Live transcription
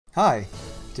Hi,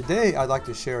 today I'd like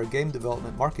to share a game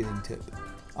development marketing tip.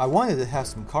 I wanted to have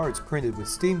some cards printed with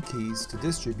Steam keys to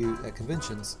distribute at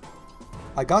conventions.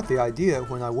 I got the idea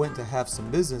when I went to have some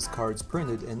business cards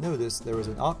printed and noticed there was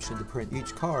an option to print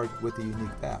each card with a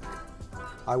unique back.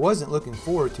 I wasn't looking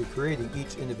forward to creating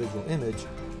each individual image,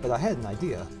 but I had an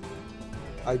idea.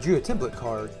 I drew a template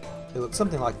card. It looked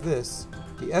something like this.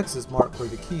 The X's mark where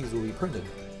the keys will be printed.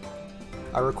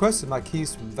 I requested my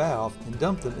keys from Valve and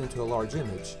dumped them into a large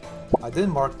image. I then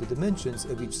marked the dimensions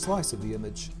of each slice of the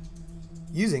image.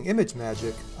 Using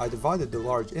ImageMagick, I divided the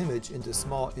large image into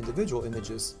small individual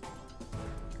images.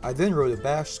 I then wrote a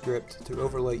bash script to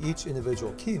overlay each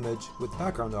individual key image with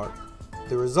background art.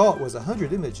 The result was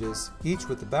 100 images, each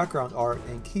with the background art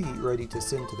and key ready to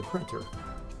send to the printer.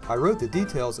 I wrote the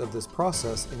details of this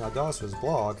process in Idazra's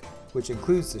blog, which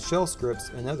includes the shell scripts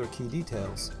and other key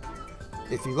details.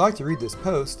 If you'd like to read this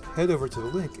post, head over to the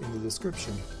link in the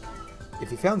description.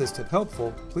 If you found this tip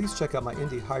helpful, please check out my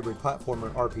indie hybrid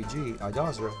platformer RPG,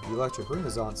 Idazra: The Electric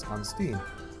Renaissance on Steam.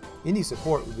 Any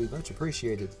support would be much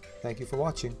appreciated. Thank you for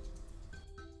watching.